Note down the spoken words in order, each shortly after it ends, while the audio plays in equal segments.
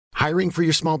Hiring for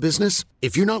your small business?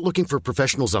 If you're not looking for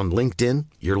professionals on LinkedIn,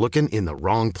 you're looking in the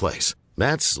wrong place.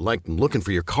 That's like looking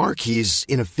for your car keys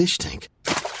in a fish tank.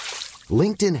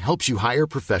 LinkedIn helps you hire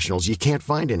professionals you can't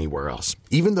find anywhere else,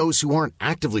 even those who aren't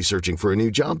actively searching for a new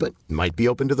job but might be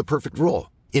open to the perfect role.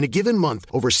 In a given month,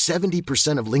 over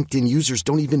 70% of LinkedIn users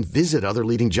don't even visit other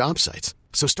leading job sites.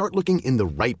 So start looking in the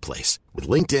right place. With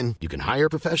LinkedIn, you can hire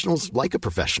professionals like a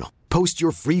professional. Post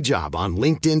your free job on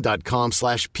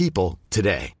linkedin.com/people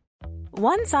today.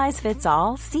 One size fits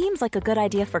all seems like a good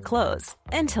idea for clothes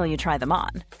until you try them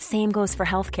on. Same goes for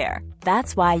healthcare.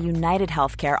 That's why United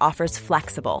Healthcare offers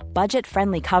flexible,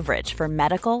 budget-friendly coverage for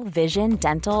medical, vision,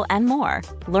 dental, and more.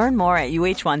 Learn more at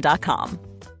uh1.com.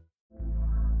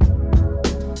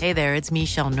 Hey there, it's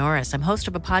Michelle Norris. I'm host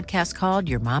of a podcast called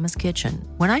Your Mama's Kitchen.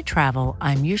 When I travel,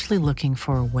 I'm usually looking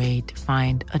for a way to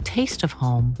find a taste of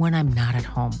home when I'm not at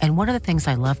home. And one of the things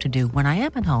I love to do when I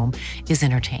am at home is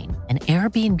entertain. And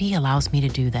Airbnb allows me to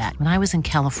do that. When I was in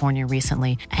California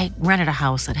recently, I rented a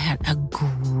house that had a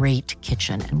great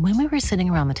kitchen. And when we were sitting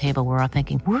around the table, we're all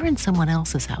thinking, we're in someone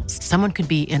else's house. Someone could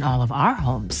be in all of our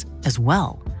homes as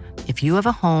well. If you have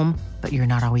a home, but you're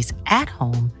not always at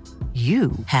home,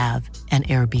 you have an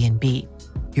Airbnb.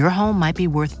 Your home might be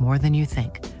worth more than you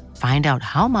think. Find out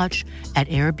how much at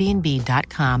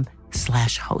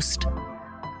airbnb.com/host.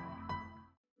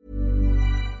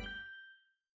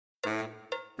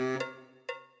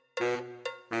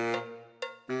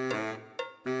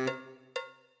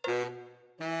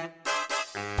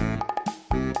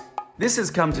 This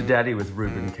has Come to Daddy with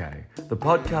Ruben K, the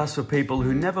podcast for people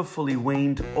who never fully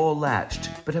weaned or latched,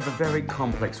 but have a very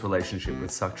complex relationship with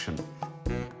suction.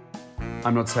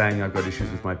 I'm not saying I've got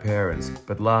issues with my parents,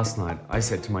 but last night I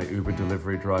said to my Uber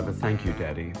delivery driver, "Thank you,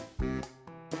 Daddy."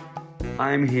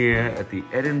 I'm here at the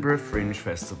Edinburgh Fringe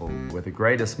Festival, where the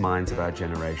greatest minds of our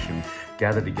generation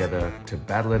gather together to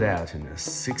battle it out in a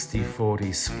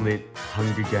 60-40 split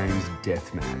Hunger Games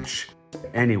deathmatch.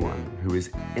 Anyone who is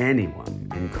anyone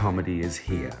in comedy is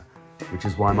here, which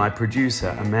is why my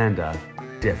producer, Amanda,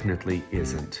 definitely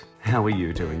isn't. How are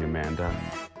you doing, Amanda?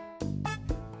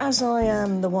 As I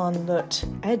am the one that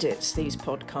edits these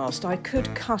podcasts, I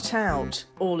could cut out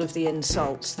all of the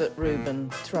insults that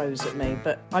Ruben throws at me,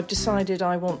 but I've decided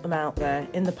I want them out there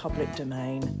in the public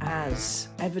domain as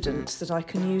evidence that I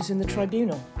can use in the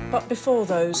tribunal. But before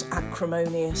those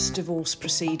acrimonious divorce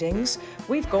proceedings,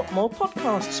 we've got more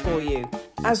podcasts for you.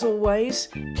 As always,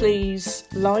 please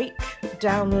like,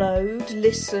 download,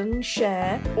 listen,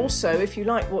 share. Also, if you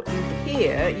like what you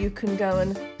hear, you can go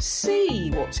and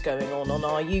see what's going on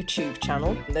our YouTube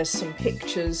channel. There's some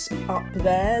pictures up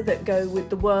there that go with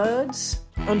the words.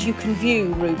 And you can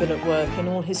view Ruben at work in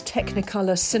all his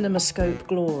Technicolor CinemaScope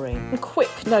glory. A quick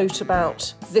note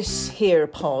about this here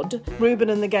pod.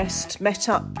 Ruben and the guest met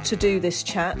up to do this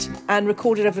chat and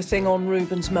recorded everything on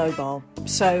Ruben's mobile.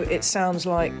 So it sounds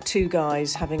like two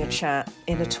guys having a chat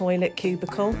in a toilet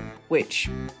cubicle, which,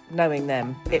 knowing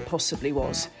them, it possibly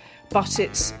was. But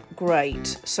it's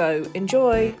great. So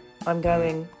enjoy. I'm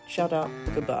going. Shut up.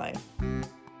 Goodbye.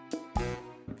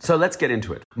 So let's get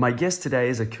into it. My guest today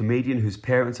is a comedian whose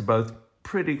parents are both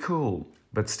pretty cool,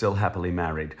 but still happily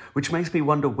married, which makes me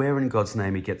wonder where in God's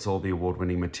name he gets all the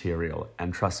award-winning material.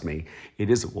 And trust me,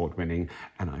 it is award-winning,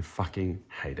 and I fucking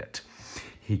hate it.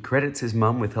 He credits his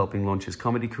mum with helping launch his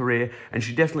comedy career, and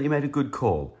she definitely made a good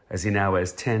call, as he now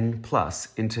has 10+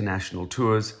 international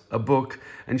tours, a book,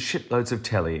 and shitloads of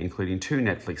telly, including 2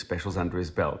 Netflix specials under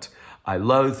his belt. I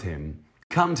loathe him.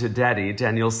 Come to Daddy,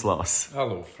 Daniel Sloss.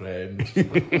 Hello, friend.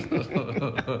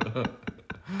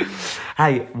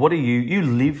 Hey, what are you? You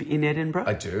live in Edinburgh?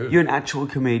 I do. You're an actual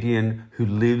comedian who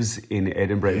lives in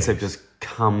Edinburgh, yes. Instead of just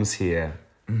comes here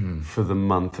for the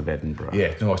month of Edinburgh.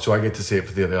 Yeah, no, so I get to say it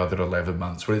for the other 11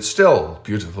 months, where it's still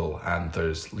beautiful and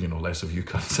there's, less of you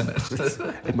cunts in it.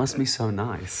 It must be so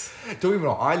nice. Don't get me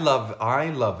wrong, I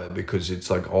love it because it's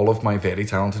like all of my very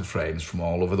talented friends from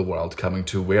all over the world coming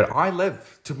to where I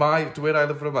live, to where I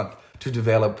live for a month, to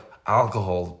develop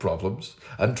alcohol problems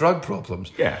and drug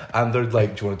problems. Yeah. And they're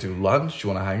like, do you want to do lunch? Do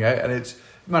you want to hang out? And it's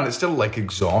still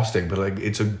exhausting, but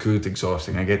it's a good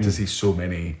exhausting. I get to see so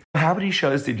many. How many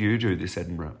shows did you do this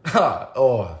Edinburgh?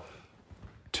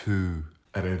 2.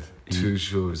 I did 2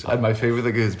 shows. And my favourite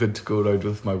thing has been to go around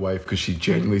with my wife, because she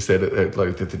genuinely said it out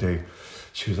loud the other day.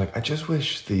 She was like, I just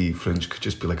wish the Fringe could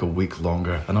just be like a week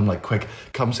longer. And I'm like, quick,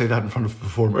 come say that in front of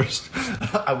performers.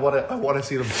 I want to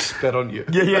see them spit on you.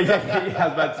 Yeah. I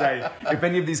was about to say, if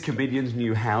any of these comedians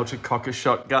knew how to cock a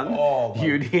shotgun,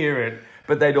 you'd hear it.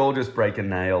 But they'd all just break a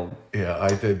nail. Yeah,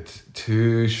 I did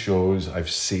 2 shows.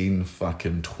 I've seen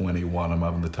fucking 21. I'm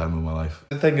having the time of my life.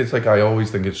 The thing is, like, I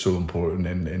always think it's so important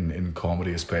in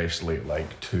comedy, especially,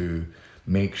 like, to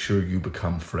make sure you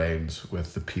become friends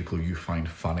with the people you find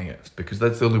funniest, because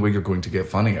that's the only way you're going to get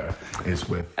funnier is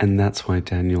with... And that's why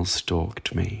Daniel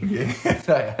stalked me. Yeah,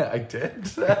 I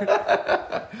did.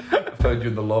 I found you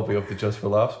in the lobby of the Just for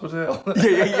Laughs hotel.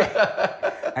 Yeah.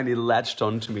 And he latched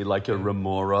onto me like a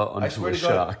remora onto a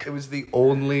shark. It was the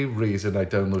only reason I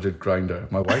downloaded Grindr.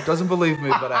 My wife doesn't believe me,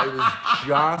 but I was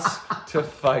just to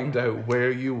find out where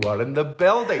you were in the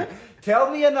building. Tell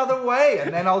me another way,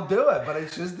 and then I'll do it. But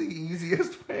it's just the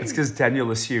easiest way. It's because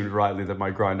Daniel assumed rightly that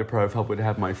my Grindr profile would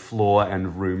have my floor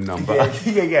and room number.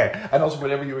 Yeah. And also,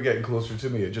 whenever you were getting closer to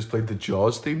me, it just played the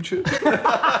Jaws theme tune.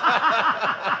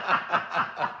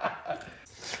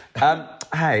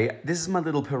 Hey, this is my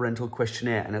little parental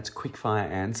questionnaire, and it's quick-fire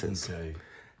answers. Okay.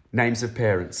 Names of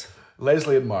parents.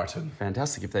 Leslie and Martin.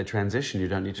 Fantastic. If they transition, you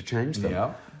don't need to change them.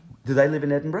 Yeah. Do they live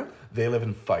in Edinburgh? They live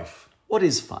in Fife. What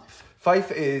is Fife?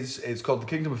 Fife it's called the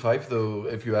Kingdom of Fife, though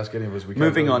if you ask any of us, we can't.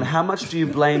 Moving on, how much do you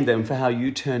blame them for how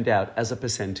you turned out as a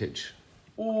percentage?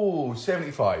 Oh,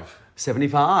 75.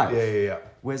 75? Yeah.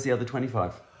 Where's the other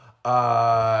 25?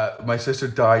 My sister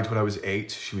died when I was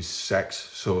 8. She was 6,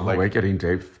 so We're getting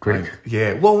deep. Quick.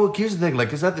 Yeah. Well, here's the thing. Like,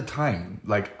 because at the time,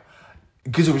 like,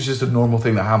 because it was just a normal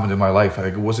thing that happened in my life.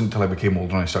 Like, it wasn't until I became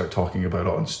older and I started talking about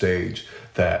it on stage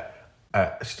that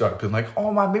I started being like,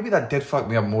 oh man, maybe that did fuck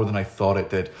me up more than I thought it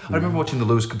did. I remember watching the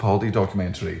Lewis Capaldi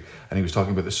documentary, and he was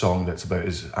talking about the song that's about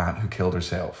his aunt who killed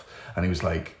herself, and he was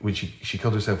like, when she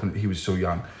killed herself when he was so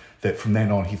young, that from then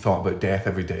on he thought about death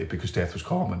every day because death was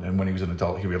common, and when he was an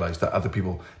adult he realised that other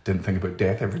people didn't think about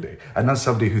death every day. And as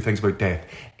somebody who thinks about death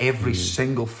every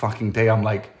single fucking day, I'm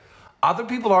like, other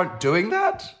people aren't doing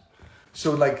that?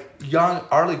 So, like, young,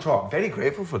 early trauma, very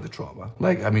grateful for the trauma.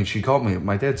 Like, I mean,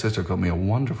 my dead sister called me a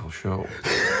wonderful show.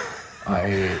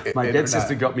 My dead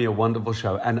sister got me a wonderful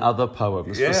show and other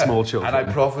poems for small children. And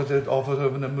I profited off it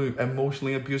of an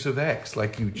emotionally abusive ex.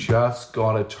 Like, you just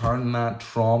got to turn that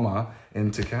trauma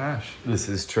into cash. This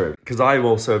is true. Because I'm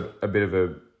also a bit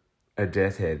of a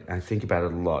death head. I think about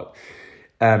it a lot.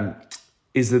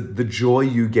 Is that the joy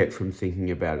you get from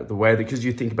thinking about it, the way that, because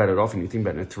you think about it often, you think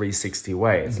about it in a 360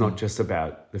 way. It's not just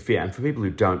about the fear. And for people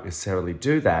who don't necessarily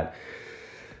do that,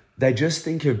 they just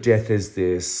think of death as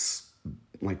this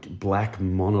like black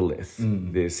monolith,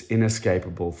 this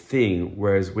inescapable thing,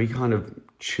 whereas we kind of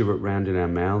chew it around in our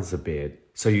mouths a bit.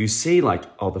 So you see like,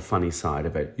 the funny side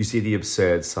of it. You see the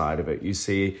absurd side of it.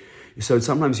 So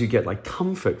sometimes you get like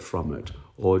comfort from it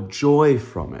or joy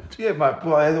from it. Yeah,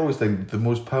 well, I always think the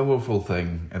most powerful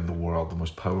thing in the world, the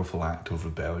most powerful act of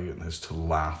rebellion is to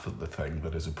laugh at the thing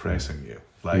that is oppressing you.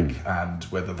 Like, and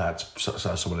whether that's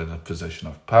someone in a position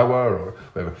of power or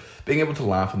whatever, being able to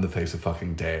laugh in the face of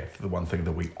fucking death, the one thing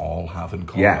that we all have in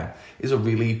common, is a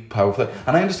really powerful thing.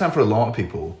 And I understand for a lot of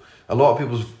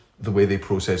people's the way they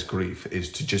process grief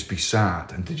is to just be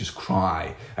sad and to just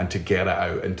cry and to get it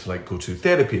out and to like go to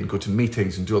therapy and go to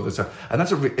meetings and do all this stuff. And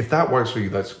that's if that works for you,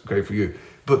 that's great for you.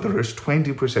 But there is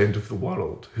 20% of the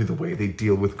world who the way they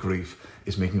deal with grief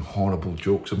is making horrible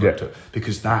jokes about it,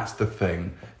 because that's the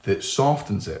thing that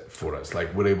softens it for us.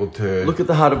 Like, we're able to... Look at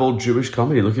the heart of all Jewish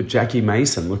comedy. Look at Jackie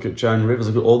Mason. Look at Joan Rivers.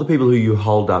 Look at all the people who you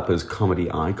hold up as comedy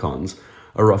icons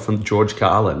are often George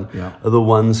Carlin, are the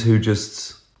ones who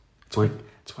just...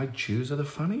 That's why Jews are the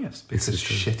funniest, because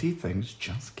shitty things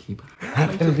just keep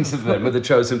happening. We're the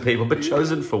chosen people, but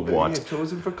chosen for what? Yeah,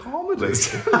 chosen for comedy.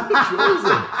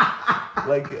 Chosen.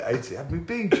 Like, I mean,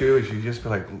 being Jewish, you just be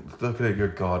like, looking at your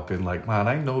God, being like, man,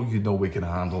 I know we can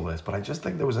handle this, but I just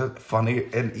think there was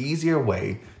an easier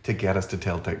way to get us to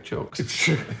tell dick jokes.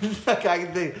 Did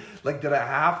it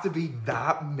have to be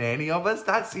that many of us?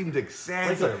 That seemed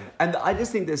excessive. And I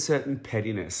just think there's certain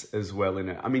pettiness as well in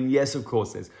it. I mean, yes, of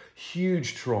course, there's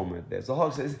huge trauma. There's a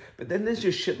whole, but then there's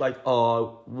just shit like,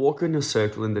 walk in a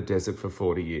circle in the desert for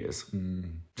 40 years.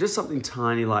 Just something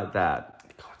tiny like that.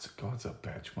 God's a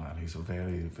bitch, man. He's a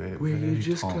very, very,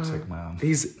 very toxic man.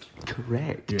 He's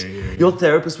correct. Yeah. Your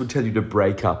therapist would tell you to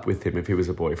break up with him if he was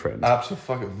a boyfriend.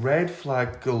 Absolutely. Red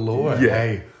flag galore. Yeah.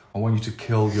 Hey, I want you to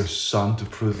kill your son to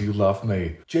prove you love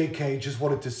me. JK just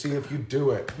wanted to see if you do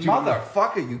it.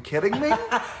 Motherfucker, you kidding me?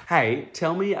 Hey,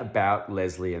 tell me about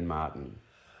Leslie and Martin.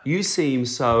 You seem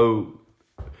so...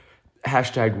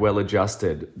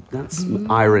 #well-adjusted. That's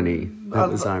irony. That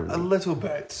was irony. A little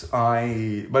bit.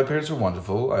 My parents are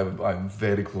wonderful. I'm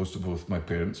very close to both my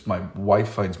parents. My wife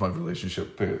finds my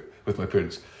relationship with my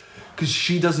parents Because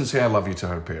she doesn't say I love you to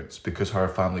her parents, because her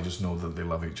family just know that they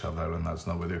love each other, and that's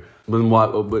not what they're... Then why?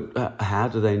 But how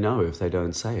do they know if they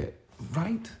don't say it?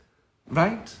 Right.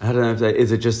 I don't know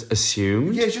is it just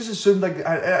assumed? Yeah, it's just assumed, like...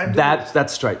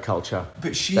 That's straight culture.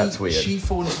 But that's weird. She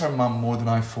phones her mum more than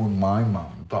I phone my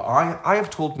mum. But I have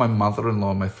told my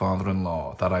mother-in-law and my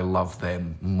father-in-law that I love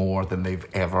them more than they've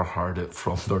ever heard it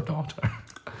from their daughter.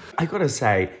 I gotta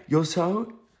say, you're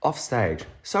so offstage,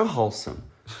 so wholesome,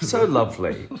 so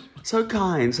lovely, so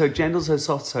kind, so gentle, so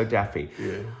soft, so daffy.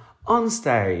 Yeah. On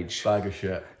stage, Bag of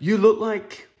shit. You look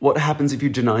like what happens if you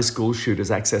deny school shooters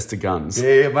access to guns.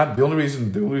 Yeah, man. The only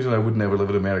reason I would never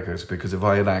live in America is because if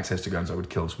I had access to guns, I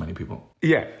would kill so many people.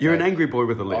 Yeah, you're an angry boy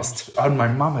with a list. And my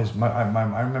mum is...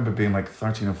 I remember being like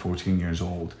 13 or 14 years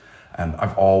old, and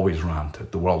I've always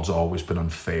ranted. The world's always been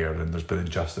unfair, and there's been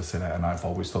injustice in it, and I've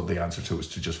always thought the answer to it was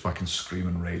to just fucking scream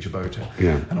and rage about it.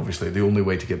 Yeah. And obviously, the only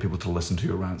way to get people to listen to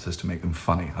your rants is to make them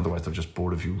funny. Otherwise, they're just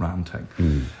bored of you ranting.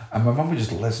 And my mum would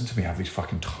just listen to me have these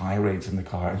fucking tirades in the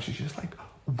car, and she's just like...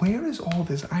 Where is all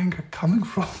this anger coming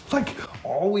from? Like,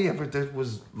 all we ever did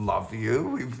was love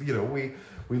you.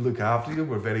 We look after you.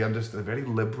 We're very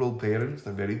liberal parents.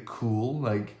 They're very cool.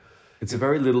 Like, it's a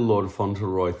very little Lord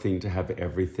Fauntleroy thing to have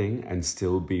everything and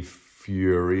still be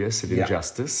furious at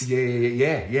injustice.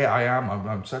 Yeah. I am.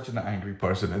 I'm such an angry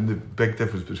person, and the big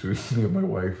difference between me and my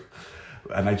wife.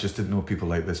 And I just didn't know people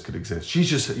like this could exist.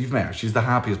 You've met her. She's the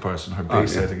happiest person. Her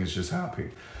base setting is just happy.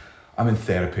 I'm in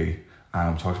therapy. And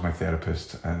I'm talking to my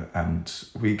therapist, and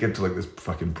we get to like this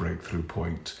fucking breakthrough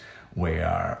point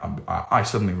where I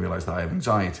suddenly realise that I have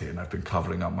anxiety, and I've been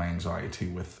covering up my anxiety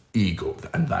with ego,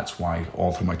 and that's why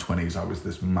all through my 20s I was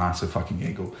this massive fucking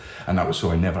ego, and that was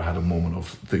so I never had a moment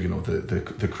of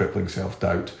the crippling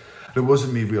self-doubt. It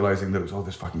wasn't me realising that it was all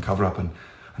this fucking cover-up, and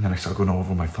then I started going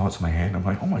over my thoughts in my head, and I'm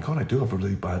like, oh my god, I do have a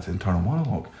really bad internal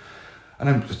monologue. And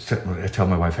I tell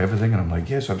my wife everything, and I'm like,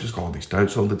 yeah, so I've just got all these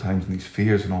doubts all the time, and these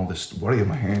fears, and all this worry in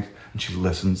my head. And she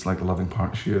listens like the loving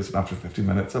partner she is. And after 50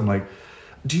 minutes, I'm like,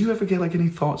 do you ever get like any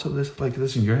thoughts of this, like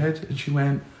this in your head? And she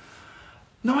went,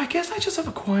 no, I guess I just have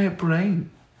a quiet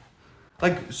brain.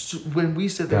 Like, so when we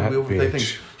sit there and we overthink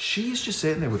things, she's just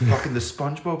sitting there with fucking the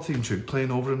SpongeBob theme tune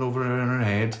playing over and over in her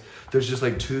head. There's just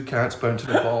like two cats bouncing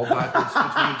a ball backwards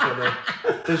between each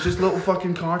other. There's just little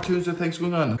fucking cartoons and things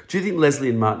going on. Do you think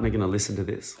Leslie and Martin are going to listen to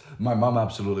this? My mum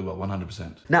absolutely will,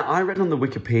 100%. Now, I read on the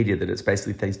Wikipedia that it's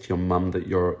basically thanks to your mum that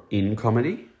you're in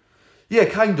comedy. Yeah,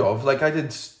 kind of. Like, I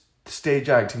did stage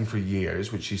acting for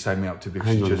years, which she signed me up to because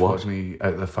she just watched me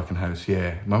out of the fucking house.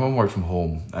 Yeah, my mum worked from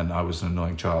home and I was an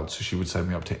annoying child, so she would sign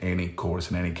me up to any course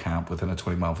in any camp within a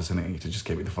 20-mile vicinity to just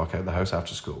get me the fuck out of the house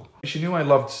after school. She knew I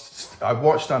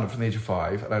watched stand-up from the age of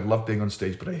 5 and I loved being on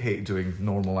stage, but I hated doing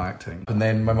normal acting. And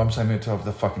then my mum signed me up to have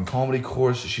the fucking comedy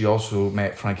course. She also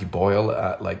met Frankie Boyle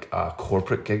at like a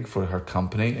corporate gig for her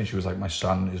company, and she was like, my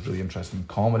son is really interested in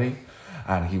comedy.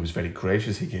 And he was very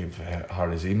gracious. He gave her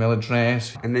his email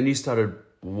address. And then you started,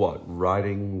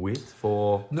 writing with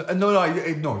for...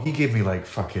 No, he gave me like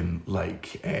fucking,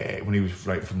 like, when he was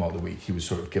writing for Mock the Week, he was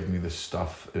sort of giving me this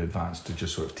stuff in advance to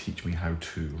just sort of teach me how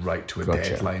to write to a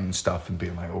deadline and stuff, and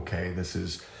being like, okay, this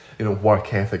is,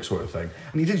 work ethic sort of thing.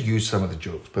 And he did use some of the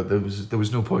jokes, but there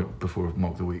was no point before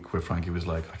Mock the Week where Frankie was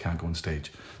like, I can't go on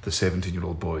stage. The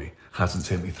 17-year-old boy hasn't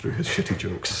sent me through his shitty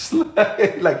jokes.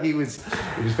 Like he was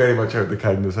very much out of the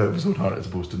kindness out of his own heart as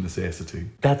opposed to necessity.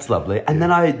 That's lovely. And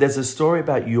then there's a story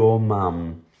about your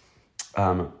mum.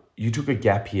 You took a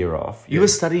gap year off. You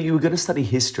were going to study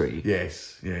history.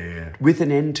 Yes, yeah. With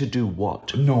an end to do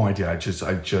what? No idea. I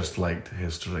just liked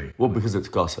history. Well, because it's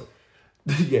gossip.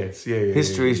 Yes, yeah.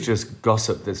 History is just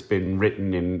gossip that's been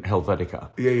written in Helvetica.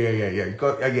 Yeah.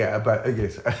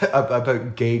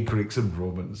 About gay Greeks and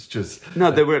Romans.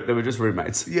 No, they were just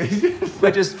roommates. Yeah,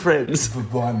 they're just friends. For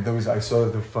one, I saw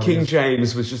the funniest... King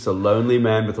James was just a lonely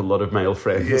man with a lot of male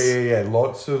friends. Yeah.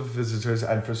 Lots of visitors,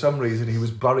 and for some reason he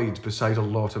was buried beside a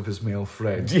lot of his male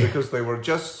friends because they were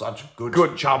just such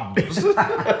good chums.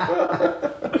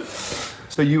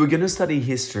 So you were going to study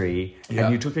history,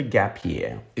 and you took a gap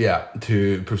year. Yeah,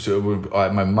 to pursue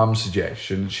my mum's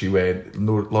suggestion. She went,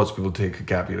 lots of people take a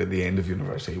gap year at the end of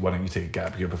university. Why don't you take a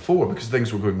gap year before? Because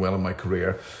things were going well in my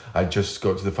career. I just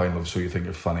got to the final of So You Think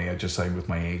You're Funny. I just signed with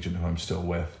my agent, who I'm still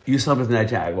with. You signed with an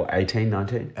agent at 18,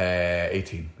 19?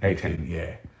 18,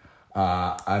 yeah.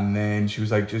 And then she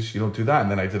was like, just, do that. And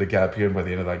then I did a gap year, and by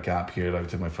the end of that gap year, I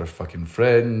did my first fucking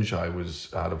Fringe. I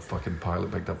had a fucking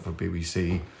pilot picked up for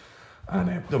BBC.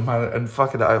 And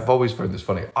fucking, I've always found this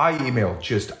funny. I emailed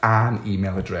just an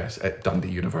email address at Dundee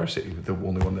University, the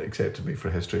only one that accepted me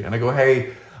for history. And I go,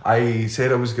 hey, I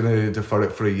said I was going to defer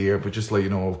it for a year, but just to let you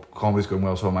know, comedy's going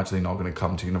well, so I'm actually not going to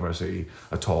come to university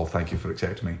at all. Thank you for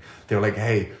accepting me. They're like,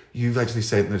 hey, you've actually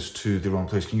sent this to the wrong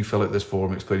place. Can you fill out this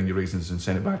form explaining your reasons and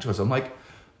send it back to us? I'm like,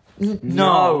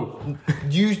 no.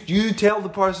 You tell the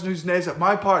person who's next.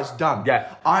 My part's done.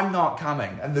 Yeah. I'm not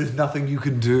coming, and there's nothing you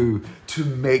can do to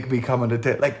make me come and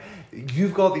attend. Like,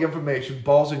 you've got the information,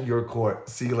 balls in your court.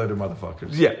 See you later,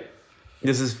 motherfuckers. Yeah,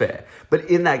 this is fair. But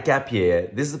in that gap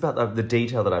year, this is about the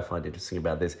detail that I find interesting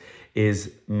about this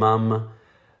is Mum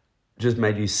just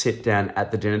made you sit down at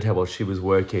the dinner table while she was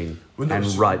working and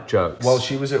write jokes. While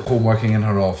she was at home working in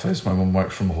her office, my mum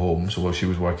works from home, so while she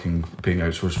was working, being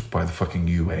outsourced by the fucking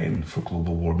UN for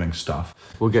global warming stuff.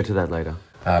 We'll get to that later.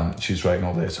 She's writing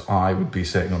all this. I would be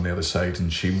sitting on the other side,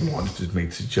 and she wanted me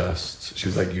to just... She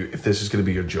was like, if this is going to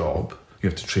be your job, you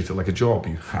have to treat it like a job.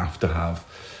 You have to have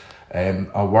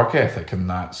a work ethic, and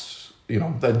that's...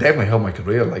 that definitely helped my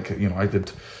career. Like, I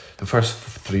did... The first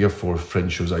 3 or 4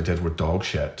 fringe shows I did were dog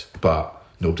shit, but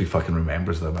nobody fucking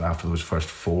remembers them. And after those first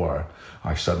 4,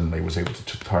 I suddenly was able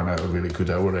to turn out a really good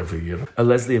hour every year. Are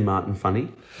Leslie and Martin funny?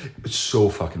 It's so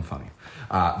fucking funny.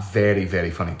 Very,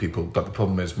 very funny people. But the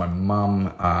problem is my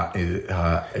mum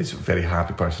is a very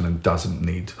happy person and doesn't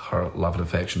need her love and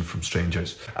affection from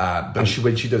strangers. But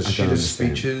when she does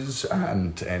speeches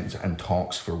and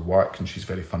talks for work, and she's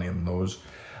very funny in those.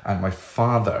 And my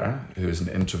father, who is an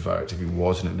introvert, if he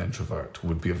wasn't an introvert,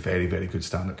 would be a very, very good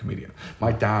stand-up comedian.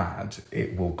 My dad,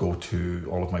 will go to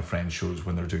all of my friends' shows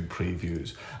when they're doing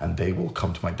previews, and they will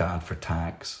come to my dad for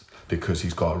tags because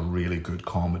he's got a really good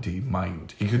comedy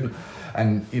mind. He couldn't,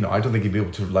 and I don't think he'd be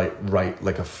able to write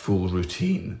like a full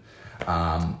routine.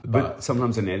 But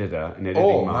sometimes an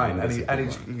editing mind.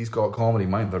 And he's got a comedy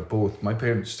mind. They're both. My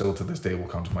parents still to this day will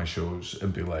come to my shows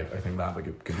and be like, I think that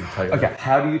could be tight. Okay,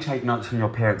 how do you take notes from your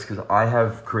parents? Because I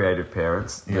have creative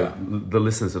parents. Yeah. The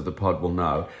listeners of the pod will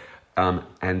know,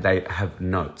 and they have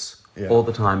notes all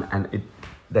the time, and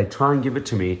they try and give it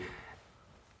to me,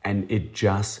 and it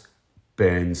just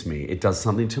burns me. It does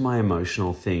something to my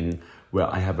emotional thing where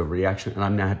I have a reaction, and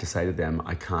I've now had to say to them,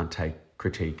 I can't take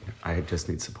critique. I just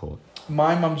need support.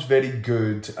 My mum's very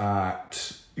good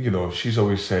at, she's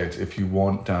always said, if you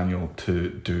want Daniel to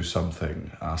do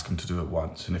something, ask him to do it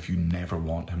once. And if you never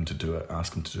want him to do it,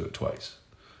 ask him to do it twice.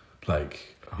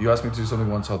 Like, you ask me to do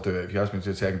something once, I'll do it. If you ask me to do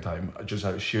it a second time, just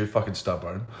out of sheer fucking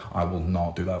stubborn, I will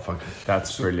not do that fucking...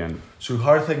 That's brilliant. So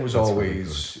her thing was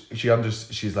always,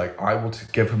 she's like, I will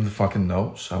give him the fucking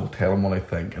notes, I will tell him what I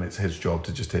think, and it's his job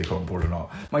to just take on board or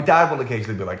not. My dad will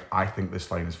occasionally be like, I think this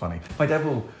line is funny. My dad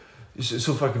will... It's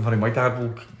so fucking funny. My dad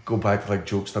will go back to like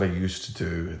jokes that I used to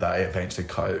do that I eventually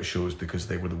cut out of shows because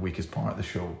they were the weakest part of the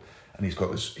show. And he's got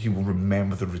this, he will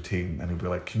remember the routine and he'll be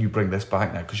like, can you bring this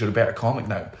back now? Because you're a better comic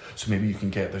now. So maybe you can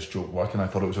get this joke working. I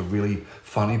thought it was a really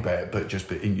funny bit, but just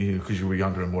because you were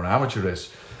younger and more amateurish.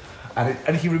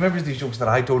 And he remembers these jokes that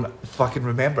I don't fucking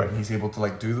remember. And he's able to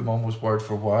like do them almost word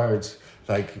for word.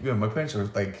 Like, my parents are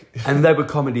like... And they were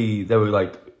comedy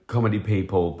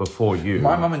people before you.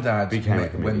 My mum and dad,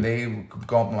 when they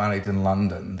got married in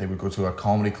London, they would go to a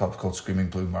comedy club called Screaming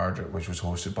Blue Murder, which was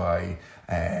hosted by,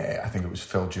 I think it was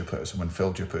Phil Dupuis. And when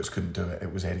Phil Dupuis couldn't do it,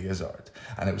 it was Eddie Izzard.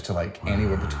 And it was to like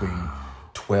anywhere between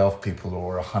 12 people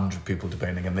or 100 people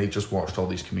depending. And they just watched all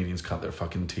these comedians cut their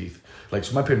fucking teeth. Like,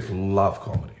 so my parents love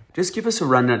comedy. Just give us a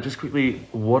rundown, just quickly,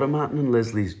 what are Martin and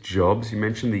Leslie's jobs? You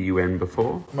mentioned the UN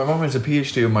before. My mum has a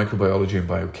PhD in microbiology and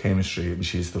biochemistry, and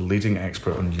she's the leading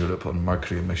expert in Europe on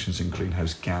mercury emissions and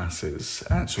greenhouse gases.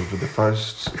 And so for the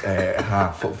first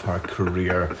half of her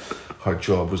career, her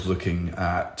job was looking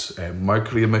at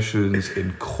mercury emissions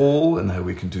in coal and how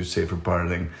we can do safer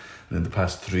burning. And in the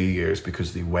past 3 years,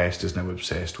 because the West is now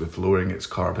obsessed with lowering its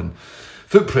carbon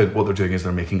footprint, what they're doing is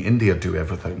they're making India do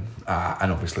everything. And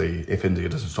obviously, if India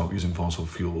doesn't stop using fossil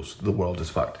fuels, the world is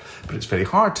fucked. But it's very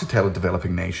hard to tell a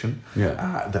developing nation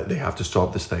that they have to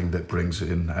stop this thing that brings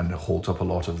in and holds up a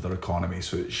lot of their economy.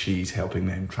 So she's helping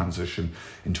them transition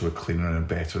into a cleaner and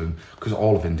better. Because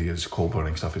all of India's coal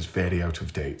burning stuff is very out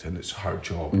of date, and it's her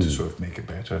job to sort of make it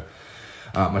better.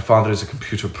 My father is a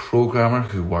computer programmer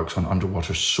who works on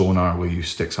underwater sonar, where you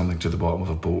stick something to the bottom of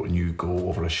a boat and you go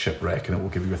over a shipwreck and it will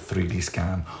give you a 3D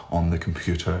scan on the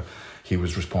computer. He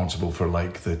was responsible for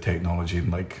like the technology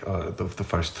and like the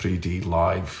first 3D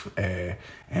live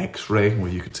X-ray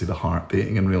where you could see the heart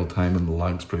beating in real time and the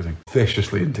lungs breathing.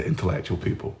 Viciously into intellectual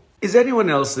people. Is anyone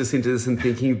else listening to this and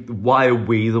thinking, why are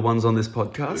we the ones on this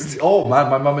podcast? Oh man,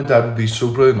 my mum and dad would be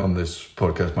so brilliant on this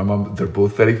podcast. My mum, they're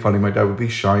both very funny. My dad would be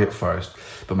shy at first,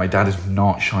 but my dad is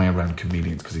not shy around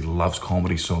comedians because he loves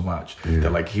comedy so much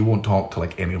that like he won't talk to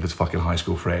like any of his fucking high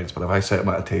school friends. But if I set him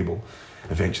at a table,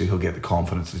 eventually he'll get the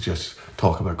confidence to just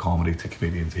talk about comedy to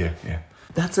comedians. Yeah.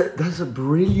 That's a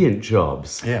brilliant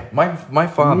jobs. Yeah, my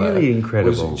father really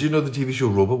incredible. Do you know the TV show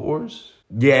Robot Wars?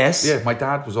 Yes. Yeah, my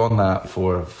dad was on that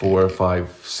for 4 or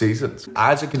 5 seasons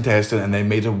as a contestant, and they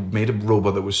made a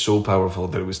robot that was so powerful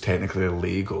that it was technically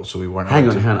illegal, so we weren't. Hang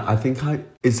on.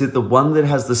 Is it the one that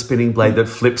has the spinning blade that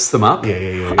flips them up?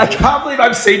 Yeah. I can't believe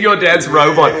I've seen your dad's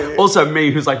robot. Also,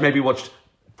 me, who's like maybe watched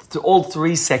all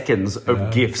 3 seconds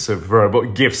of GIFs of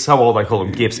robot GIFs. How old I call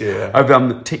them GIFs of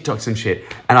TikToks and shit,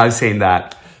 and I've seen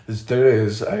that. There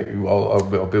is. I'll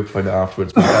be able to find it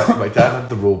afterwards. My dad had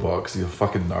the robot because he's a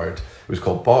fucking nerd. It was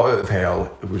called Bat Out of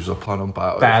Hell. It was a pun on Bat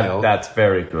Out of Hell. That's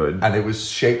very good. And it was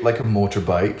shaped like a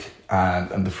motorbike,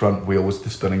 and the front wheel was the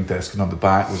spinning disc, and on the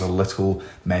back was a little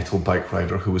metal bike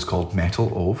rider who was called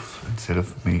Metal Oaf instead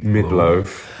of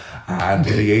Meatloaf. And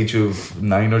at the age of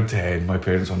 9 or 10, my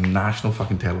parents on national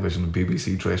fucking television, the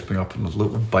BBC, dressed me up in a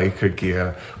little biker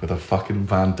gear with a fucking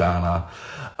bandana.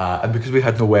 And because we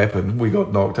had no weapon, we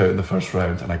got knocked out in the first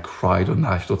round, and I cried on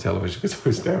national television because I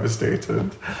was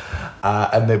devastated.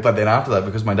 But then after that,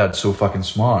 because my dad's so fucking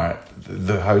smart,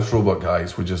 the house robot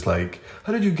guys were just like,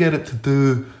 how did you get it to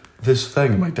do this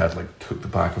thing? And my dad like took the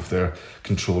back of their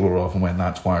controller off and went,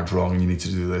 that's wired wrong, and you need to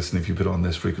do this, and if you put it on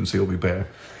this frequency, it'll be better.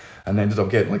 And ended up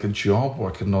getting like a job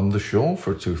working on the show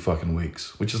for 2 fucking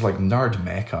weeks, which is like nerd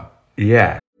mecca.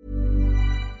 Yeah.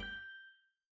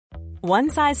 One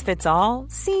size fits all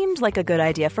seemed like a good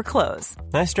idea for clothes.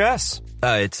 Nice dress.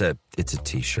 It's a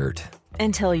t-shirt.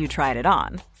 Until you tried it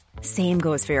on. Same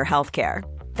goes for your healthcare.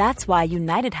 That's why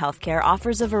United Healthcare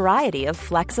offers a variety of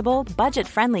flexible,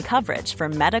 budget-friendly coverage for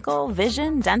medical,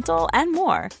 vision, dental, and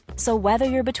more. So whether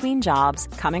you're between jobs,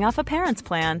 coming off a parent's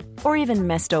plan, or even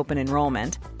missed open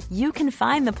enrollment, you can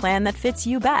find the plan that fits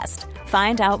you best.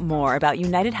 Find out more about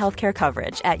United Healthcare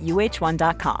coverage at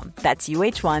uh1.com. That's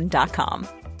uh1.com.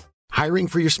 Hiring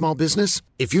for your small business?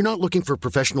 If you're not looking for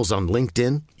professionals on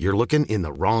LinkedIn, you're looking in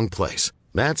the wrong place.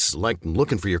 That's like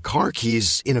looking for your car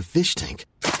keys in a fish tank.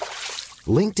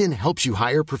 LinkedIn helps you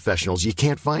hire professionals you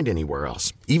can't find anywhere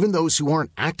else, even those who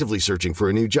aren't actively searching for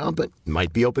a new job but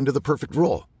might be open to the perfect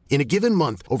role. In a given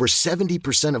month, over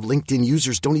 70% of LinkedIn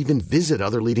users don't even visit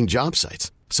other leading job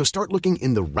sites. So start looking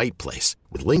in the right place.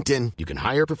 With LinkedIn, you can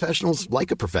hire professionals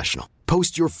like a professional.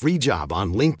 Post your free job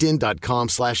on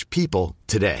linkedin.com/people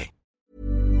today.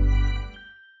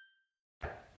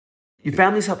 Your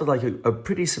family suffered like a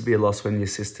pretty severe loss when your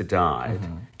sister died.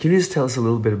 Mm-hmm. Can you just tell us a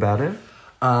little bit about it?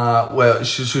 Well,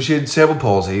 she had cerebral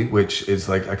palsy, which is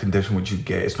like a condition which you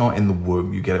get. It's not in the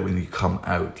womb. You get it when you come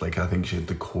out. Like I think she had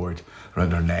the cord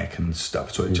around her neck and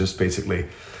stuff. So it just basically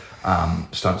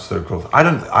stunts their growth.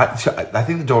 I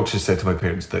think the doctor said to my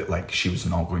parents that like she was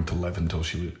not going to live until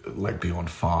she was like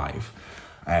beyond 5.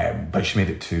 But she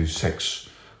made it to 6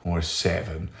 or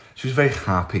 7. She was a very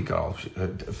happy girl. She,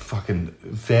 fucking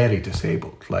very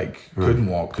disabled. Like couldn't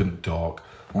walk, couldn't talk,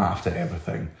 laughed at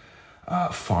everything.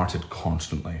 Farted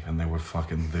constantly, and they were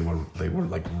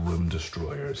like room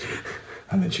destroyers,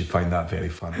 and then she'd find that very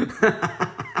funny.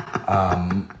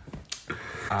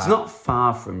 It's not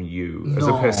far from you as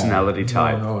a personality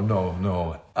type.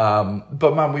 No.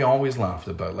 But man, we always laughed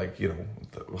about like, you know,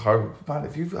 how, man,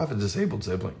 if you have a disabled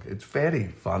sibling, it's very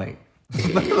funny.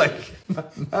 Like,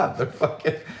 man, they're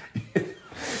fucking.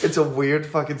 It's a weird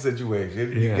fucking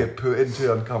situation. You get put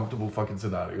into uncomfortable fucking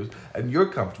scenarios, and you're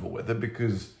comfortable with it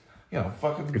because. You know,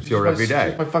 fucking. It's your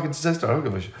everyday. She's my fucking sister. I don't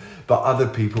give a shit. But other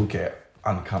people get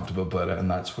uncomfortable about it, and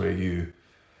that's where you.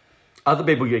 Other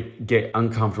people get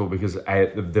uncomfortable because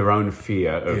of their own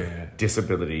fear of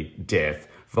disability, death,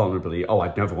 vulnerability. Oh,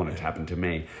 I'd never want it to happen to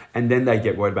me. And then they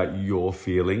get worried about your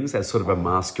feelings as sort of a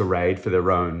masquerade for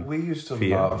their own. We used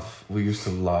to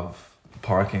love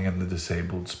parking in the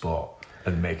disabled spot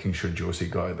and making sure Josie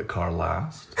got out of the car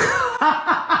last.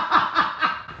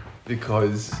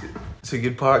 Because, so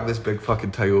you'd park this big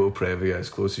fucking Toyota Previa as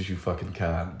close as you fucking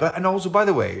can. And also, by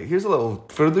the way, here's a little,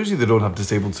 for those of you that don't have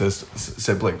disabled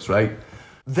siblings, right?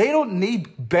 They don't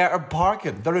need better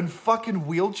parking. They're in fucking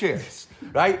wheelchairs,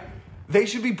 right? They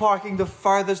should be parking the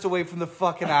farthest away from the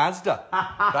fucking Asda,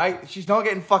 right? She's not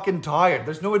getting fucking tired.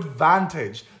 There's no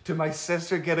advantage to my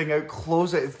sister getting out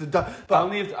closer. It's but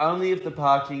only if the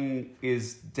parking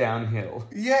is downhill.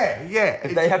 Yeah.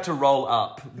 If they have to roll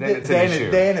up, then it's an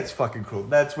issue. Then it's fucking cool.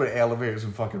 That's where elevators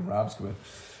and fucking ramps come in.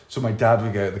 So my dad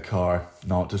would get out of the car,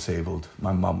 not disabled.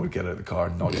 My mum would get out of the car,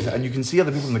 not disabled. And you can see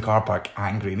other people in the car park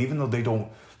angry. And even though they don't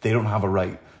have a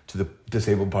right to the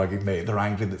disabled parking, mate, they're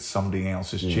angry that somebody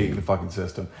else is cheating the fucking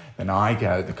system. Then I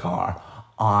get out of the car,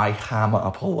 I ham it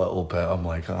up a little bit. I'm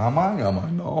like, am I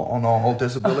not? Not all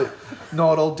disability,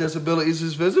 not all disabilities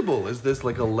is visible. Is this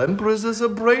like a limp or is this a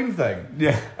brain thing?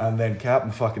 Yeah. And then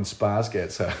Captain fucking Spaz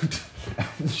gets out.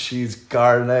 And she's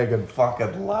garning and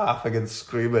fucking laughing and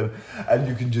screaming. And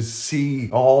you can just see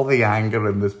all the anger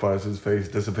in this person's face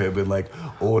dissipate, being like,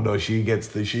 oh no, she gets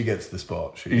the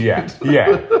spot. Yeah,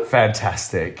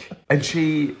 fantastic. And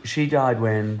she died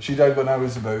when? She died when I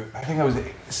was I think I was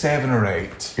 7 or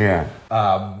 8. Yeah.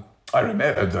 I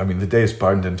remember, I mean, the day is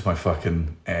burned into my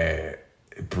fucking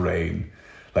brain.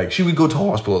 Like, she would go to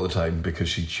hospital all the time because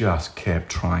she just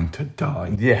kept trying to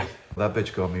die. Yeah. That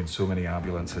bitch got me in so many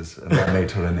ambulances, and that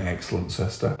made her an excellent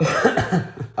sister.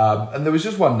 And there was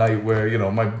just one night where, you know,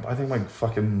 I think my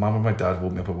fucking mum and my dad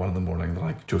woke me up at 1 a.m. They're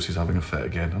like, Josie's having a fit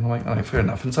again. And I'm like, all right, fair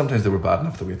enough. And sometimes they were bad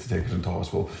enough that we had to take her into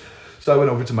hospital. So I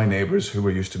went over to my neighbours who were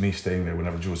used to me staying there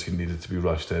whenever Josie needed to be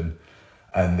rushed in.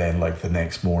 And then, like, the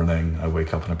next morning, I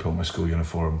wake up and I put on my school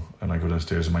uniform and I go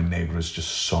downstairs and my neighbour is just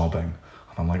sobbing.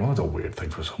 And I'm like, well, that's a weird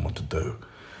thing for someone to do.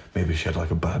 Maybe she had,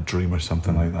 like, a bad dream or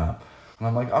something like that. And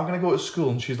I'm like, I'm going to go to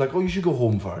school. And she's like, oh, you should go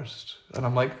home first. And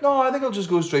I'm like, no, I think I'll just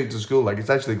go straight to school. Like,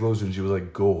 it's actually closer. And she was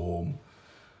like, go home.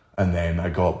 And then I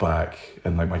got back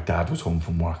and, like, my dad was home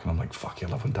from work. And I'm like, fuck, I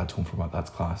love when dad's home from work. That's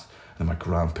class. And then my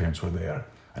grandparents were there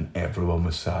and everyone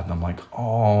was sad. And I'm like,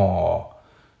 oh,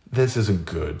 this isn't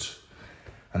good.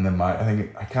 And then I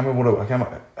think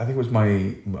it was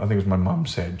my mum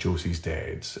said Josie's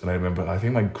dead. And I remember, I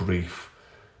think my grief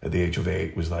at the age of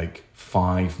 8 was like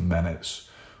 5 minutes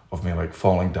of me like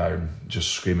falling down,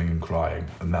 just screaming and crying,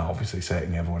 and that obviously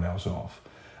setting everyone else off.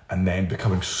 And then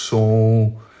becoming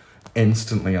so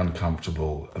instantly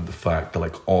uncomfortable at the fact that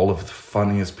like all of the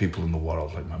funniest people in the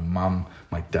world, like my mum,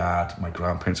 my dad, my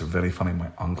grandparents are very funny, my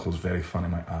uncle's very funny,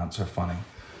 my aunts are funny.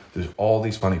 There's all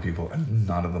these funny people and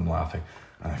none of them laughing.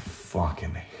 And I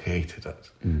fucking hated it.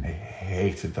 I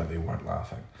hated that they weren't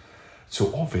laughing.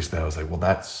 So obviously I was like, well,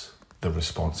 that's the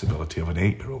responsibility of an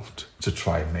 8-year-old to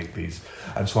try and make these.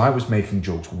 And so I was making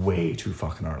jokes way too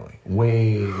fucking early.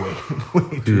 Way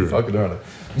too fucking early.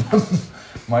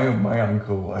 my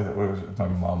uncle, my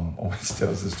mum always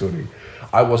tells the story.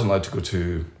 I wasn't allowed to go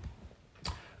to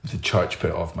the church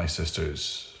bit of my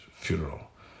sister's funeral.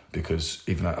 Because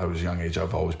even at I was a young age,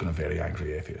 I've always been a very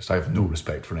angry atheist. I have no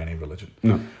respect for any religion.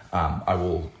 No. I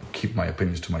will keep my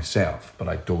opinions to myself, but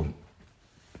I don't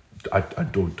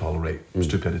tolerate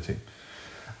stupidity.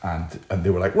 And they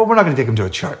were like, well, we're not going to take him to a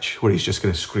church where he's just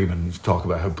going to scream and talk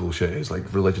about how bullshit it is.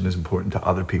 Like, religion is important to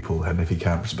other people, and if he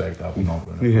can't respect that, we're not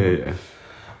going to. Yeah.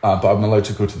 But I'm allowed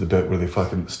to go to the bit where they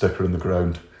fucking stick her in the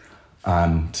ground.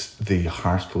 And the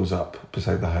hearse pulls up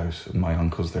beside the house and my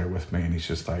uncle's there with me and he's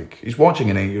just like, he's watching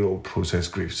an 8-year-old process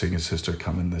grief, seeing his sister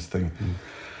come in this thing.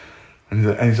 And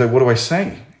he's like, what do I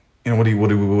say? You know, what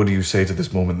do you say to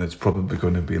this moment that's probably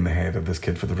going to be in the head of this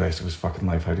kid for the rest of his fucking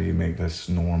life? How do you make this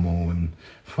normal and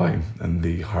fine? And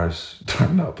the hearse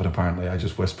turned up and apparently I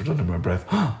just whispered under my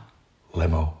breath,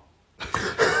 limo.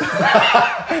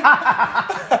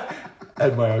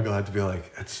 And my uncle had to be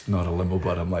like, it's not a limo,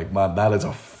 but I'm like, man, that is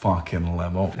a fucking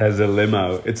limo. As a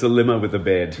limo. It's a limo with a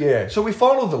bed. Yeah, so we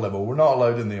followed the limo. We're not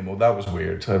allowed in the limo. That was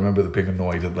weird. I remember being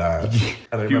annoyed at that.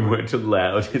 And You weren't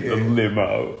allowed in the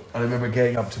limo. And I remember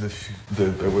getting up to the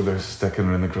where they're sticking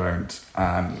her in the ground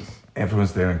and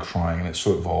everyone's there and crying and it's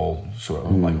sort of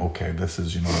like, okay, this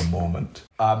is, you know, a moment.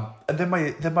 And then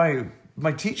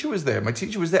my teacher was there. My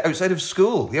teacher was there outside of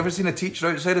school. You ever seen a teacher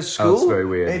outside of school? That's very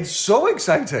weird. It's so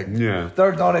exciting. Yeah.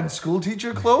 They're not in school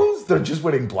teacher clothes. They're just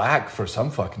wearing black for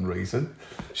some fucking reason.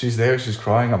 She's there. She's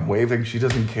crying. I'm waving. She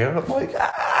doesn't care. I'm like,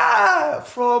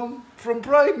 from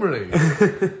primary.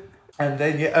 And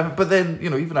then, but then, you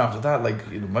know, even after that, like,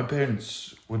 you know, my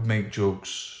parents would make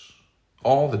jokes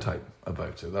all the time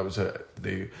about it. That was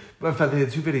in fact, they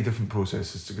had two very different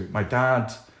processes to go. My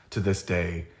dad, to this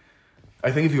day,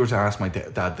 I think if you were to ask my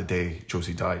dad the day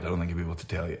Josie died, I don't think he'd be able to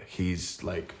tell you. He's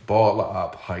like, bottle it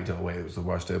up, hide it away. It was the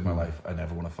worst day of my life. I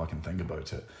never want to fucking think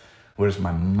about it. Whereas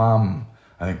my mum,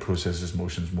 I think, processes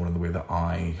emotions more in the way that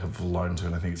I have learned to,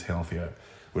 and I think it's healthier.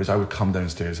 Whereas I would come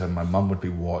downstairs and my mum would be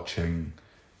watching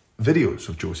videos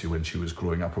of Josie when she was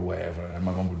growing up or whatever, and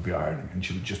my mum would be ironing and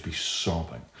she would just be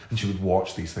sobbing. And she would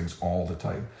watch these things all the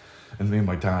time. And me and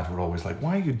my dad were always like,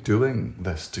 why are you doing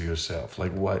this to yourself?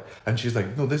 Like, what? And she's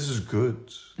like, no, this is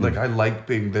good. Like, I like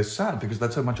being this sad because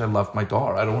that's how much I love my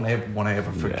daughter. I don't want to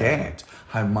ever forget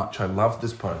how much I love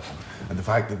this person. And the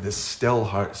fact that this still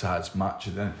hurts as much.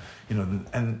 And, you know,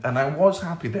 and I was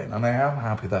happy then. And I am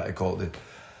happy that I got it.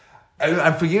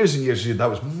 And for years and years, that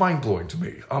was mind-blowing to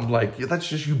me. I'm like, that's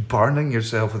just you burning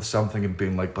yourself with something and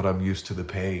being like, but I'm used to the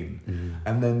pain. Mm-hmm.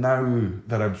 And then now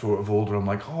that I'm sort of older, I'm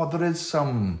like, oh, there is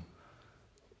some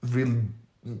real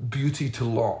beauty to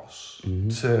loss. Mm-hmm.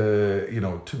 To, you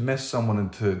know, to miss someone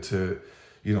and to,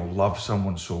 you know, love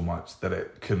someone so much that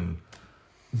it can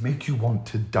make you want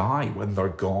to die when they're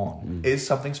gone is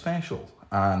something special.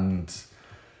 And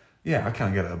yeah, I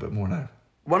kind of get it a bit more now.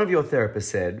 One of your therapists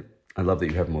said, I love that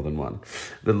you have more than one,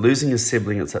 that losing a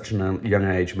sibling at such a young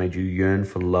age made you yearn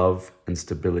for love and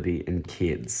stability and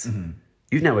kids. Mm-hmm.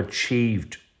 You've now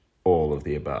achieved all of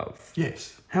the above.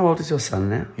 Yes. How old is your son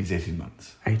now? He's 18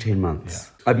 months. 18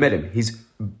 months. Yeah. I've met him. He's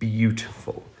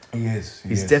beautiful. He is.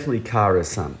 He's definitely Kara's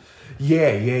son.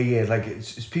 Yeah. Like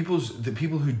it's the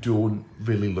people who don't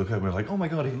really look at him are like, oh my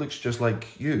God, he looks just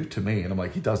like you to me. And I'm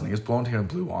like, he doesn't. He has blonde hair and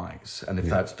blue eyes. And if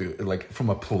that's like from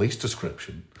a police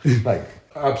description, like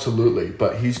absolutely.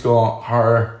 But he's got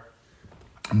her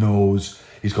nose.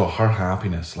 He's got her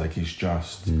happiness. Like he's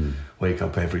just wake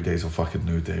up every day's a fucking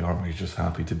new day, aren't we? He's just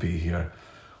happy to be here,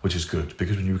 which is good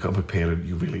because when you become a parent,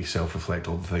 you really self-reflect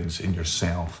all the things in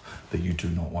yourself that you do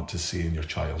not want to see in your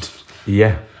child.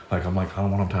 Yeah. Like, I'm like, I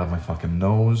don't want him to have my fucking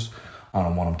nose. I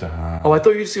don't want him to have... Oh, I thought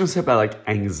you were just going to say about, like,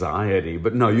 anxiety.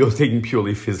 But no, you're thinking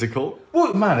purely physical.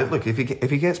 Well, man, look, if he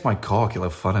gets my cock, he'll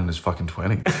have fun in his fucking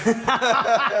 20s.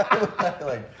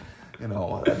 Like, you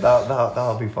know,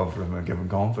 that'll be fun for him and give him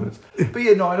confidence. But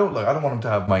yeah, no, I don't want him to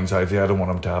have my anxiety. I don't want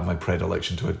him to have my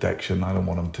predilection to addiction. I don't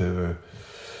want him to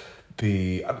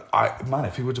be... Man,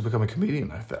 if he were to become a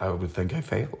comedian, I would think I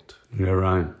failed. You're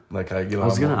right. Like I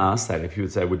was going to ask that if you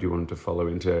would say, would you want him to follow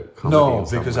into comedy? No,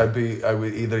 because I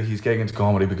would either he's getting into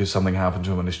comedy because something happened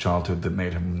to him in his childhood that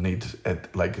made him need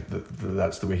it. Like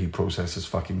that's the way he processes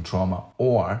fucking trauma,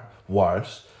 or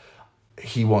worse,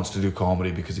 he wants to do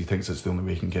comedy because he thinks it's the only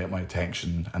way he can get my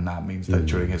attention, and that means that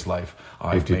during his life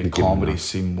I've made comedy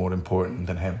seem more important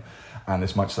than him. And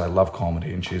as much as I love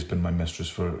comedy, and she has been my mistress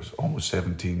for almost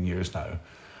 17 years now,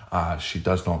 she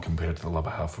does not compare to the love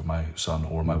I have for my son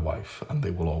or my wife, and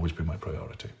they will always be my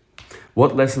priority.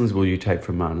 What lessons will you take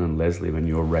from Martin and Leslie when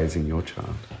you're raising your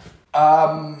child?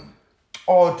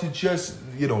 To just,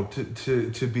 you know,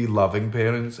 to be loving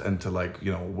parents, and to, like,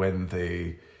 you know, when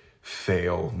they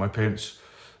fail. My parents,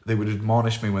 they would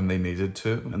admonish me when they needed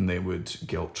to, and they would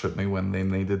guilt trip me when they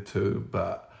needed to,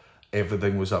 but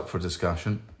everything was up for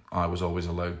discussion. I was always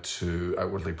allowed to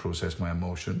outwardly process my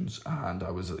emotions, and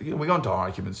I was, you know, we got into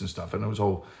arguments and stuff, and it was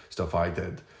all stuff I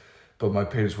did. But my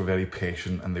parents were very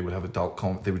patient, and they would have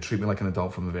they would treat me like an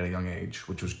adult from a very young age,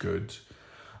 which was good.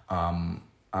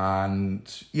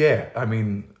 And yeah, I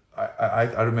mean,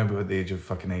 I remember at the age of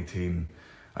fucking 18,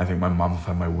 I think my mum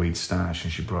found my weed stash,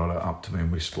 and she brought it up to me,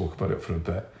 and we spoke about it for a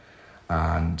bit.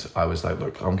 And I was like,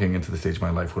 look, I'm getting into the stage of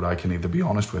my life where I can either be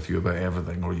honest with you about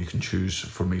everything, or you can choose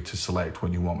for me to select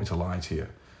when you want me to lie to you.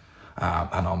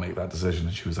 And I'll make that decision.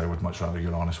 And she was like, I would much rather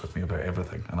you're honest with me about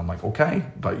everything. And I'm like, okay,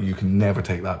 but you can never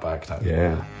take that back now.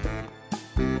 Yeah.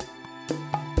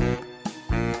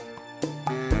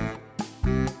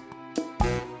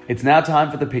 It's now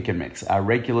time for the Pick and Mix, our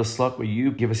regular slot where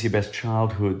you give us your best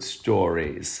childhood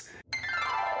stories.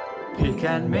 Pick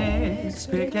and mix,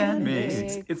 pick and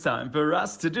mix. It's time for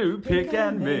us to do pick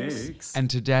and mix. And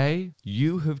today,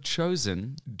 you have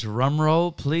chosen,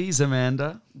 drumroll please,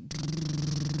 Amanda.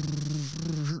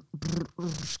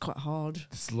 It's quite hard.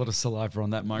 There's a lot of saliva on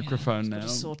that microphone now. Got a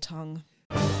sore tongue.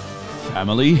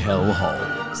 Family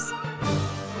hellholes.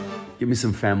 Give me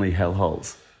some family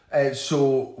hellholes.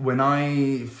 So when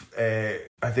I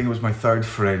think it was my third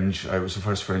Fringe, it was the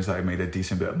first Fringe that I made a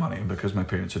decent bit of money, and because my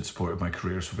parents had supported my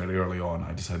career so very early on,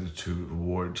 I decided to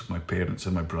reward my parents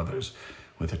and my brothers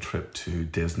with a trip to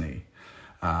Disney.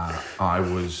 I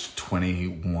was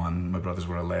 21, my brothers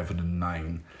were 11 and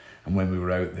 9, and when we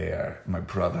were out there, my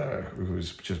brother, who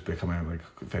was just becoming like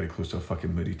very close to a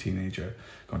fucking moody teenager,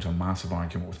 got into a massive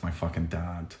argument with my fucking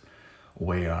dad,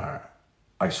 where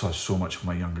I saw so much of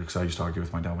my younger, because I used to argue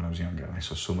with my dad when I was younger, and I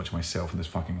saw so much of myself in this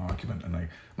fucking argument, and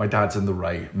my dad's in the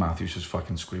right, Matthew's just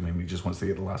fucking screaming, he just wants to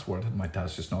get the last word, and my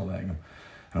dad's just not letting him.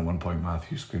 And at one point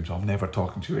Matthew screams, I'm never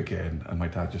talking to you again, and my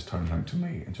dad just turns around to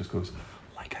me and just goes,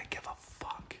 like I give a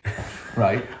fuck.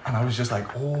 Right? And I was just like,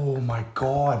 oh my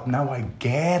God, now I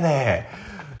get it.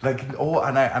 Like,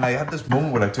 and I had this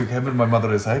moment where I took him and my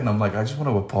mother aside, and I'm like, I just want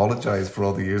to apologise for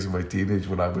all the years of my teenage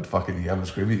when I would fucking yell and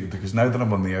scream at you, because now that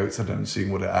I'm on the outside and I'm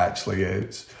seeing what it actually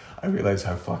is, I realise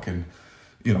how fucking,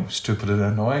 stupid and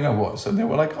annoying I was. And they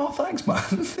were like, oh, thanks, man.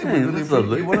 They were really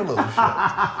lovely. What a little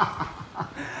shit.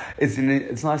 It's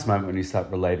a nice moment when you start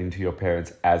relating to your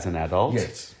parents as an adult.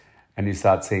 Yes. And you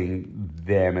start seeing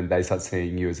them and they start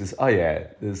seeing you as this, oh yeah,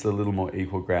 there's a little more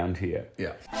equal ground here.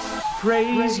 Yeah.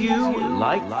 Praise you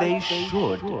like they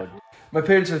should. My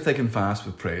parents are thick and fast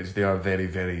with praise. They are very,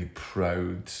 very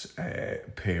proud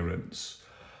parents.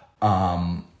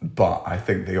 But I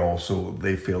think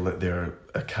they feel that they're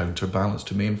a counterbalance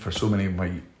to me. And for so many of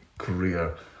my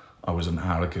career, I was an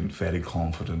arrogant, very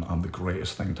confident, I'm the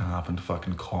greatest thing to happen to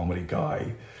fucking comedy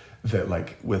guy. That,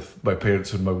 like, with my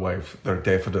parents and my wife, they're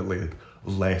definitely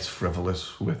less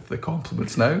frivolous with the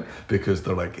compliments now, because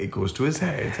they're like, it goes to his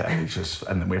head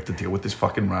and then we have to deal with this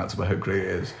fucking rants about how great it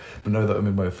is. But now that I'm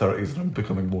in my 30s and I'm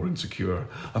becoming more insecure,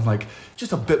 I'm like,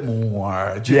 just a bit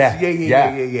more.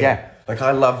 Yeah. Like,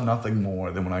 I love nothing more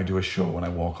than when I do a show and I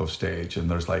walk off stage and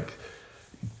there's like,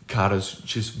 Cara's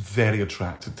just very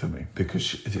attracted to me because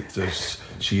she's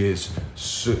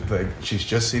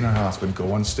just seen her husband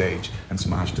go on stage and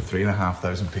smash to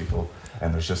 3,500 people,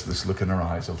 and there's just this look in her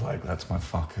eyes of like, that's my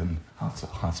fucking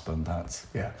husband. That's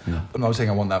I'm not saying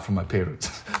I want that from my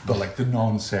parents, but like the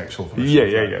non-sexual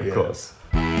version. Yeah, of course.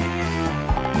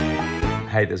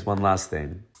 Hey, there's one last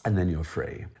thing, and then you're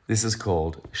free. This is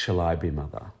called Shall I Be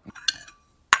Mother?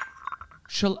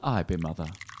 Shall I be mother?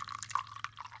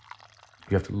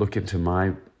 You have to look into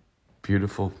my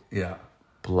beautiful,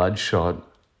 bloodshot,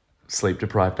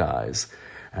 sleep-deprived eyes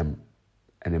and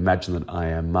imagine that I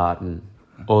am Martin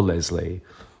or Leslie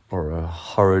or a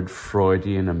horrid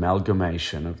Freudian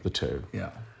amalgamation of the two. Yeah.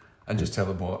 And just tell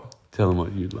them what? Tell them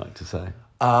what you'd like to say.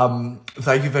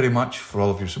 Thank you very much for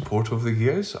all of your support over the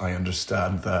years. I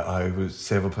understand that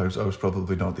several times I was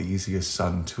probably not the easiest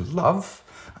son to love.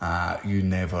 You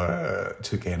never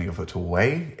took any of it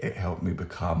away. It helped me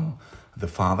become the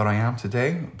father I am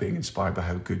today, being inspired by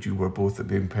how good you were both at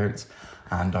being parents.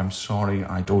 And I'm sorry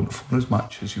I don't phone as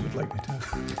much as you would like me to,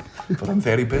 but I'm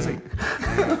very busy.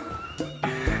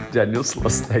 Daniel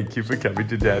Sloss, thank you for coming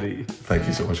to Daddy. Thank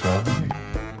you so much for having me.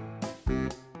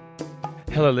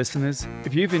 Hello, listeners.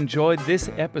 If you've enjoyed this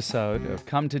episode of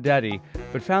Come to Daddy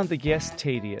but found the guest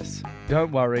tedious,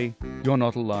 don't worry, you're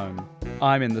not alone.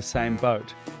 I'm in the same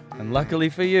boat. And luckily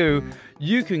for you,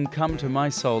 you can come to my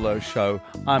solo show.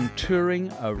 I'm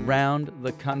touring around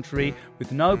the country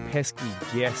with no pesky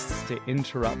guests to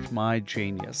interrupt my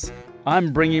genius.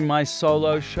 I'm bringing my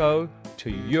solo show to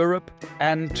Europe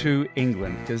and to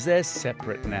England, because they're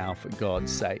separate now, for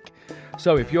God's sake.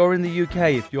 So if you're in the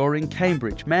UK, if you're in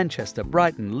Cambridge, Manchester,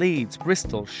 Brighton, Leeds,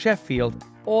 Bristol, Sheffield,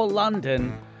 or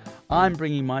London, I'm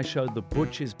bringing my show The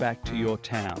Butchers back to your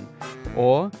town.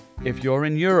 Or if you're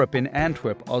in Europe, in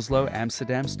Antwerp, Oslo,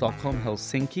 Amsterdam, Stockholm,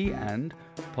 Helsinki, and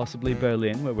possibly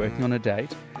Berlin, we're working on a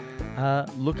date,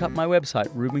 look up my website,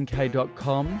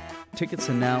 rubenk.com. Tickets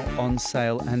are now on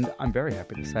sale, and I'm very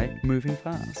happy to say, moving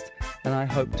fast. And I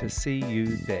hope to see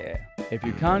you there. If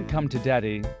you can't come to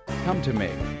Daddy, come to me.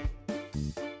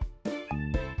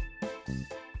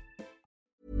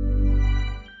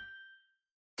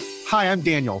 Hi, I'm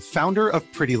Daniel, founder of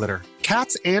Pretty Litter.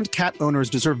 Cats and cat owners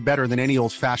deserve better than any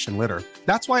old-fashioned litter.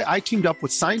 That's why I teamed up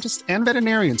with scientists and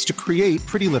veterinarians to create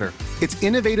Pretty Litter. Its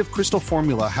innovative crystal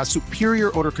formula has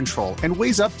superior odor control and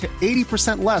weighs up to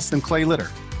 80% less than clay litter.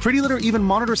 Pretty Litter even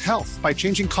monitors health by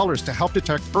changing colors to help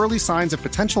detect early signs of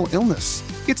potential illness.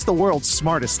 It's the world's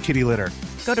smartest kitty litter.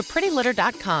 Go to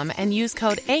prettylitter.com and use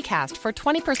code ACAST for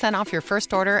 20% off your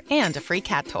first order and a free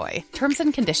cat toy. Terms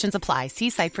and conditions apply. See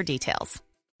site for details.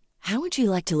 How would you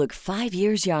like to look 5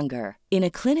 years younger? In a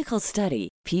clinical study,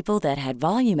 people that had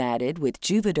volume added with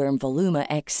Juvederm Voluma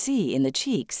XC in the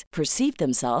cheeks perceived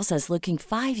themselves as looking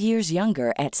 5 years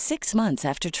younger at 6 months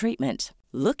after treatment.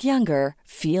 Look younger,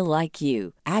 feel like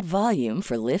you. Add volume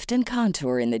for lift and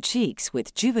contour in the cheeks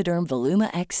with Juvederm Voluma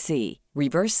XC.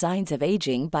 Reverse signs of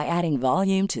aging by adding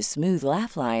volume to smooth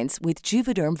laugh lines with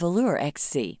Juvederm Volure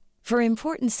XC. For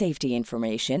important safety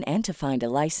information and to find a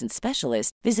licensed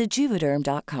specialist, visit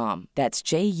Juvederm.com. That's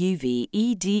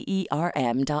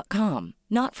JUVEDERM.com.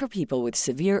 Not for people with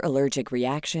severe allergic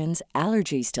reactions,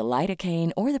 allergies to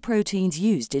lidocaine, or the proteins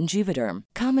used in Juvederm.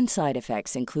 Common side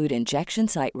effects include injection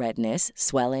site redness,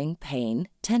 swelling, pain,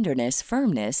 tenderness,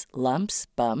 firmness, lumps,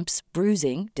 bumps,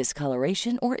 bruising,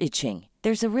 discoloration, or itching.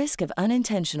 There's a risk of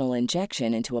unintentional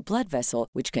injection into a blood vessel,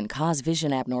 which can cause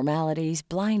vision abnormalities,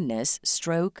 blindness,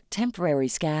 stroke, temporary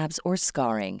scabs, or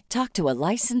scarring. Talk to a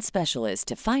licensed specialist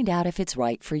to find out if it's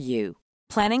right for you.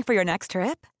 Planning for your next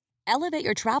trip? Elevate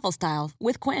your travel style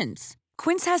with Quince.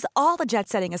 Quince has all the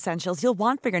jet-setting essentials you'll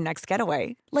want for your next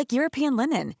getaway, like European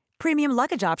linen, premium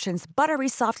luggage options, buttery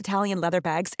soft Italian leather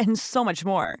bags, and so much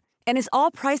more. And is all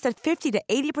priced at 50 to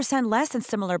 80% less than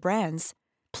similar brands.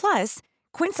 Plus,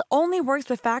 Quince only works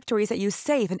with factories that use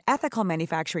safe and ethical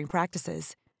manufacturing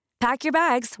practices. Pack your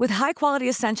bags with high-quality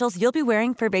essentials you'll be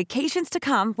wearing for vacations to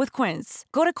come with Quince.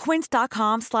 Go to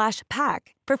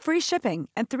quince.com/pack for free shipping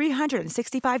and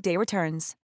 365-day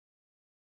returns.